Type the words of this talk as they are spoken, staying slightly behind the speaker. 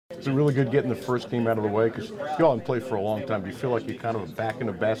Is it really good getting the first game out of the way? Because you all haven't played for a long time. Do you feel like you're kind of back in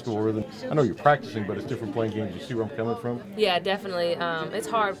the basketball rhythm? I know you're practicing, but it's different playing games. You see where I'm coming from? Yeah, definitely. It's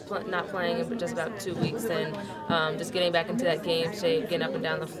hard not playing in just about 2 weeks and just getting back into that game shape, getting up and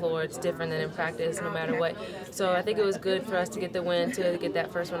down the floor. It's different than in practice no matter what. So I think it was good for us to get the win, to get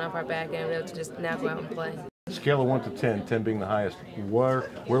that first one off our back and be able to just now go out and play. Scale of 1 to 10, 10 being the highest, where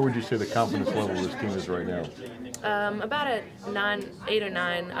would you say the confidence level of this team is right now? About a 8 or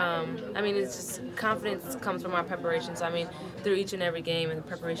 9. I mean, it's just confidence comes from our preparation. So I mean, through each and every game and the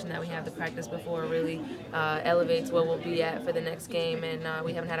preparation that we have, the practice before really elevates where we'll be at for the next game. And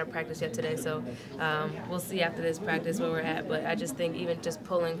we haven't had our practice yet today, so we'll see after this practice where we're at. But I just think even just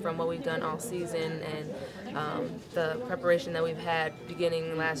pulling from what we've done all season and the preparation that we've had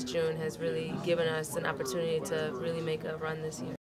beginning last June has really given us an opportunity to really make a run this year.